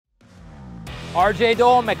RJ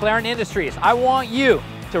Dole, McLaren Industries. I want you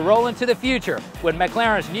to roll into the future with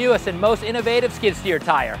McLaren's newest and most innovative skid steer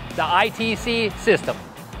tire, the I.T.C system.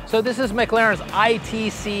 So this is McLaren's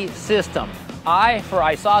I.T.C system. I for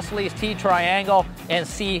isosceles, T triangle, and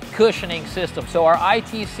C cushioning system. So our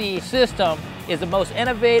I.T.C system is the most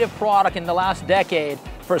innovative product in the last decade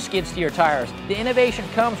for skid steer tires. The innovation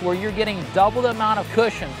comes where you're getting double the amount of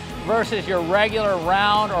cushion versus your regular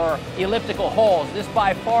round or elliptical holes. This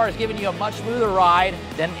by far is giving you a much smoother ride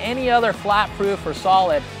than any other flat proof or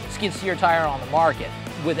solid skid steer tire on the market.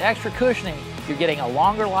 With extra cushioning, you're getting a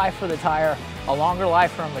longer life for the tire, a longer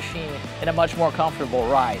life for a machine, and a much more comfortable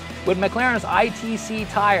ride. With McLaren's I.T.C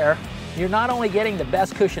tire, you're not only getting the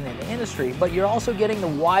best cushion in the industry, but you're also getting the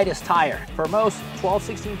widest tire. For most 12,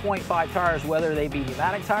 16.5 tires, whether they be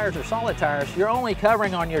pneumatic tires or solid tires, you're only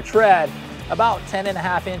covering on your tread about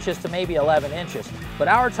 10.5 inches to maybe 11 inches. But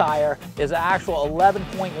our tire is an actual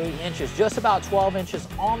 11.8 inches, just about 12 inches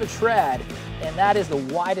on the tread, and that is the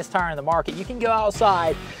widest tire in the market. You can go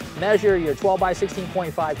outside, measure your 12 by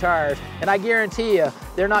 16.5 tires, and I guarantee you,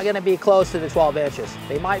 they're not gonna be close to the 12 inches.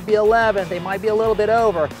 They might be 11, they might be a little bit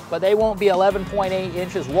over, but they won't be 11.8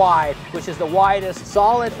 inches wide, which is the widest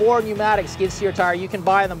solid or pneumatic skid steer tire you can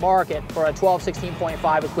buy in the market for a 12,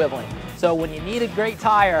 16.5 equivalent. So when you need a great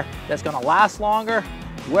tire that's gonna last longer,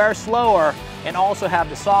 wear slower, and also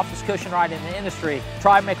have the softest cushion ride in the industry,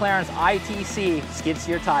 try McLaren's I.T.C skid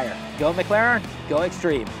steer tire. Go McLaren, go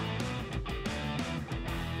extreme.